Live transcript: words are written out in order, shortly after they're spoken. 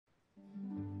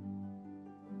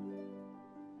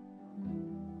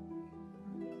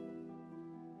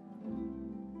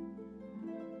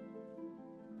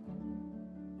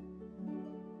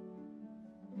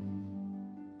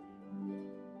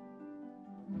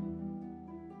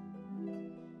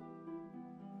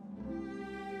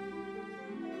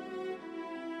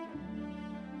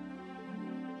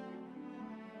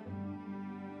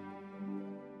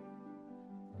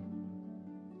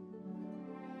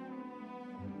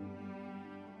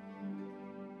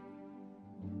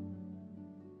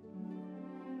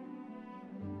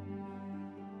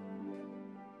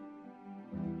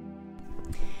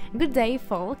Good day,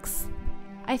 folks!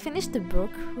 I finished a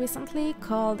book recently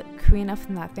called Queen of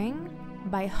Nothing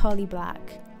by Holly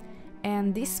Black,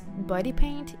 and this body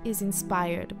paint is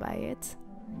inspired by it.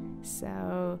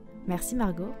 So, merci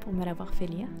Margaux pour me l'avoir fait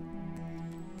lire.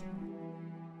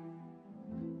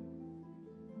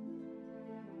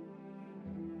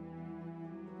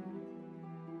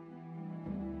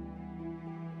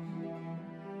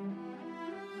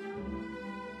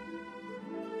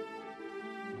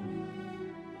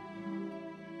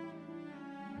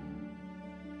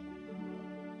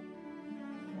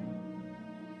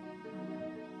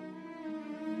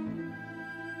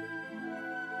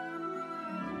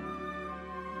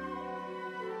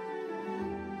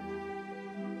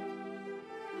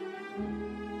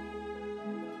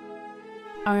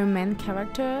 Our main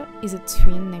character is a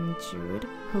twin named Jude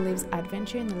who lives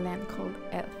adventure in a land called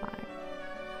Hellfire.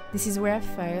 This is where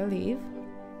fire live.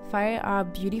 Fire are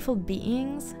beautiful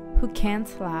beings who can't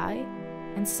lie,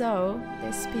 and so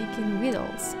they speak in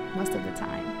riddles most of the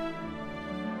time.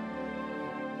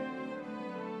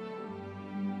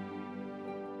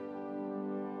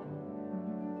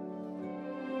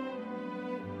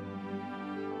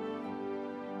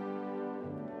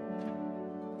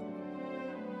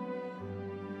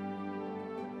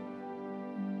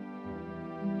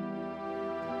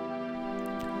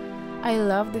 I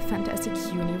love the fantastic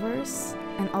universe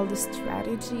and all the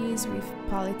strategies with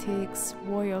politics,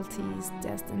 royalties,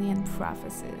 destiny, and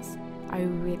prophecies. I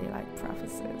really like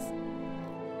prophecies.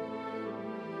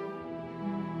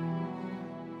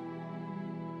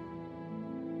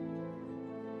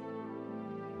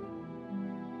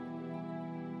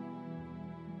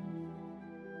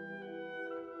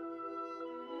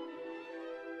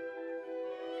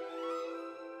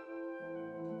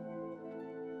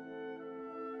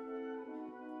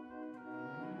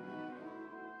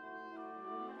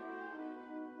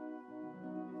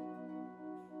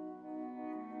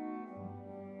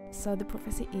 So the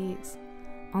prophecy is,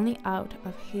 only out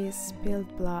of his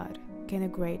spilled blood can a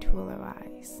great ruler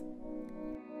rise.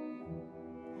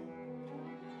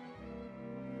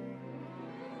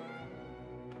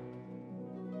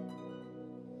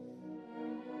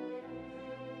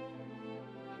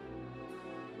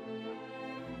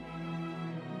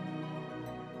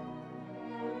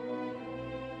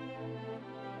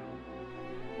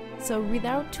 So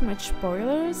without too much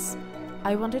spoilers,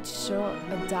 I wanted to show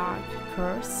a dark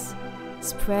curse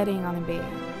spreading on a being.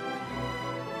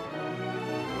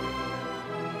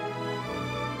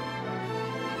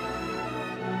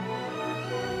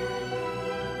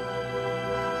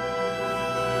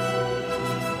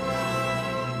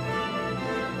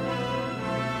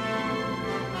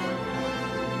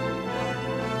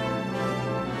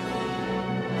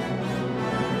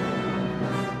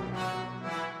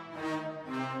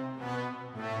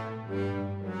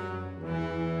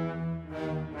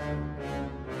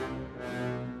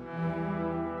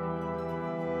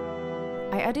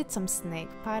 I added some snake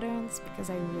patterns because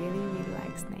I really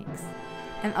like snakes.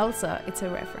 And also, it's a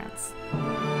reference.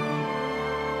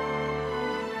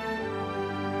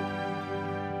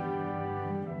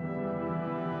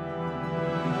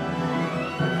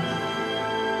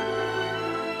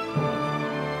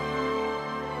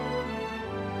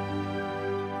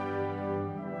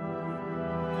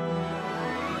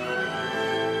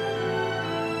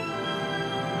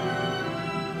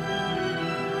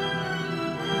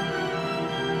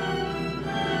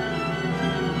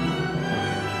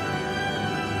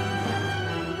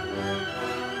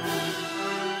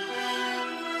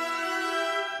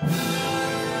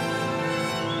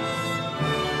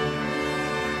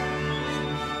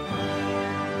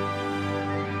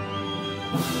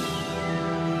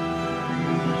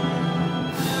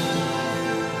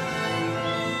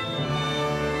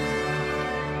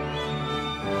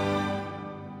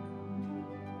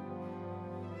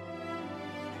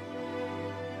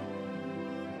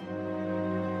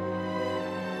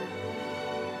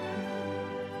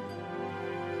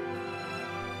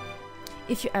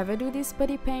 If you ever do this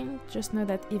body paint, just know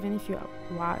that even if you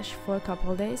wash for a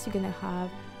couple days, you're gonna have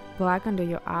black under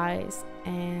your eyes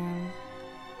and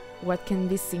what can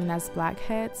be seen as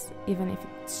blackheads, even if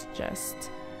it's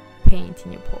just paint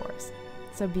in your pores.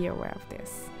 So be aware of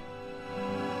this.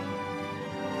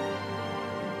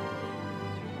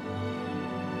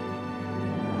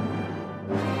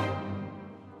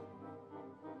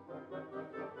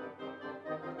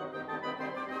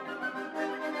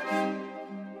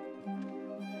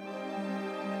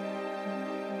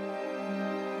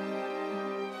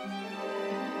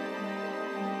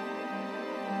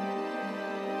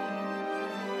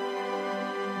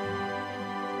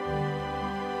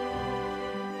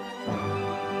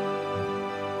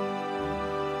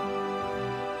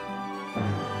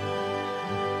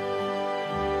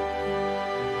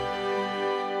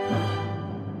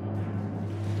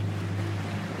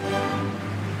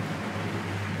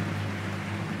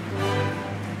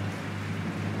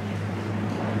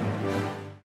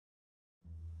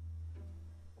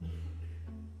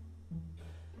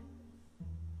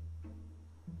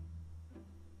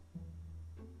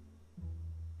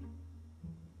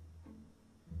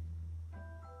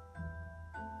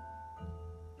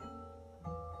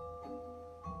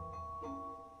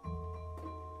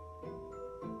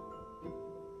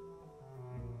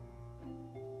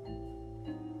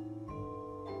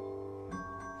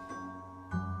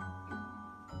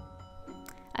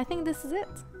 I think this is it.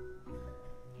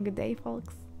 Good day,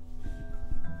 folks.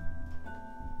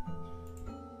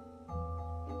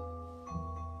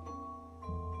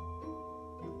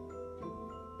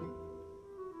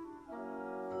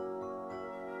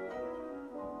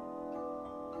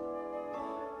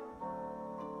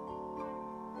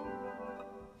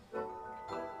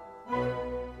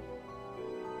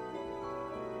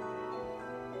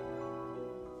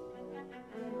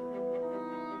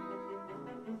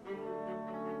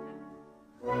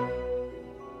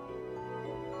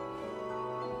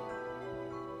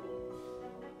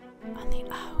 On the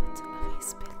out of his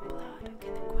spilled blood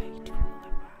can a great rule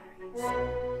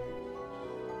arise.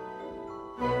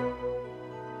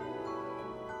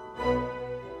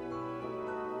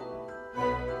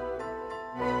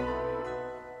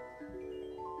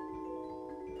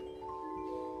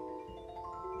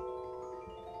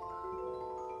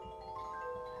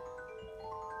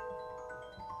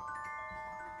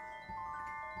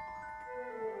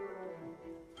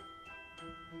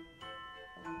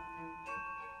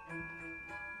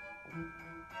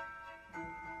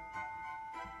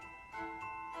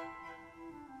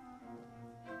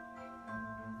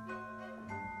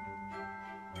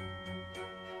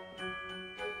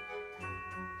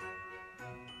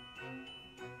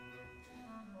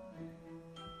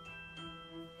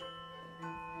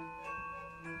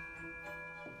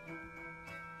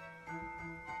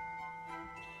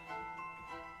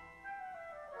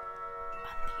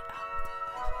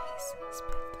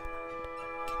 Spilled blood can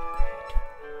a great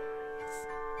rule arise.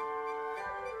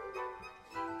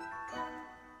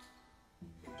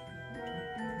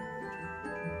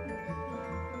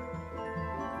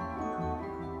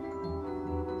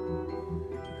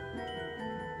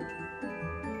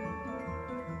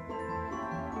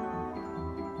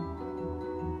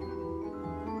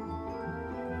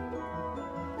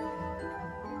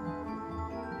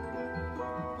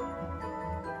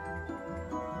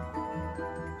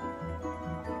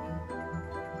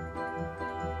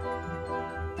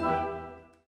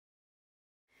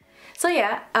 So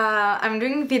yeah, I'm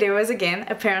doing videos again,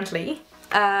 apparently.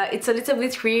 It's a little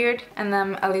bit weird and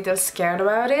I'm a little scared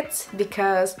about it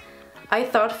because I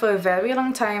thought for a very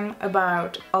long time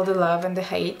about all the love and the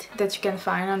hate that you can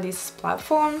find on this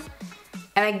platform,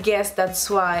 and I guess that's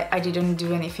why I didn't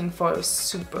do anything for a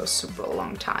super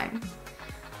long time.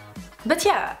 But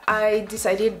yeah, I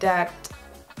decided that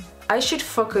I should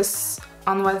focus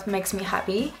on what makes me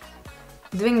happy.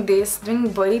 Doing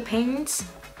body paint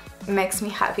makes me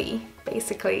happy,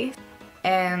 basically.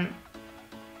 And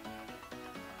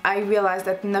I realized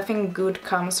that nothing good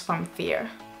comes from fear.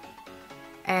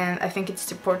 And I think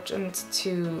it's important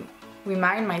to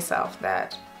remind myself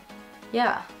that,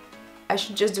 yeah, I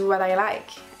should just do what I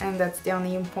like, and that's the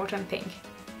only important thing.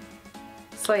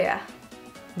 So yeah,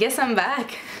 guess I'm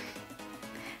back.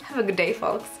 Have a good day,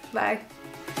 folks. Bye.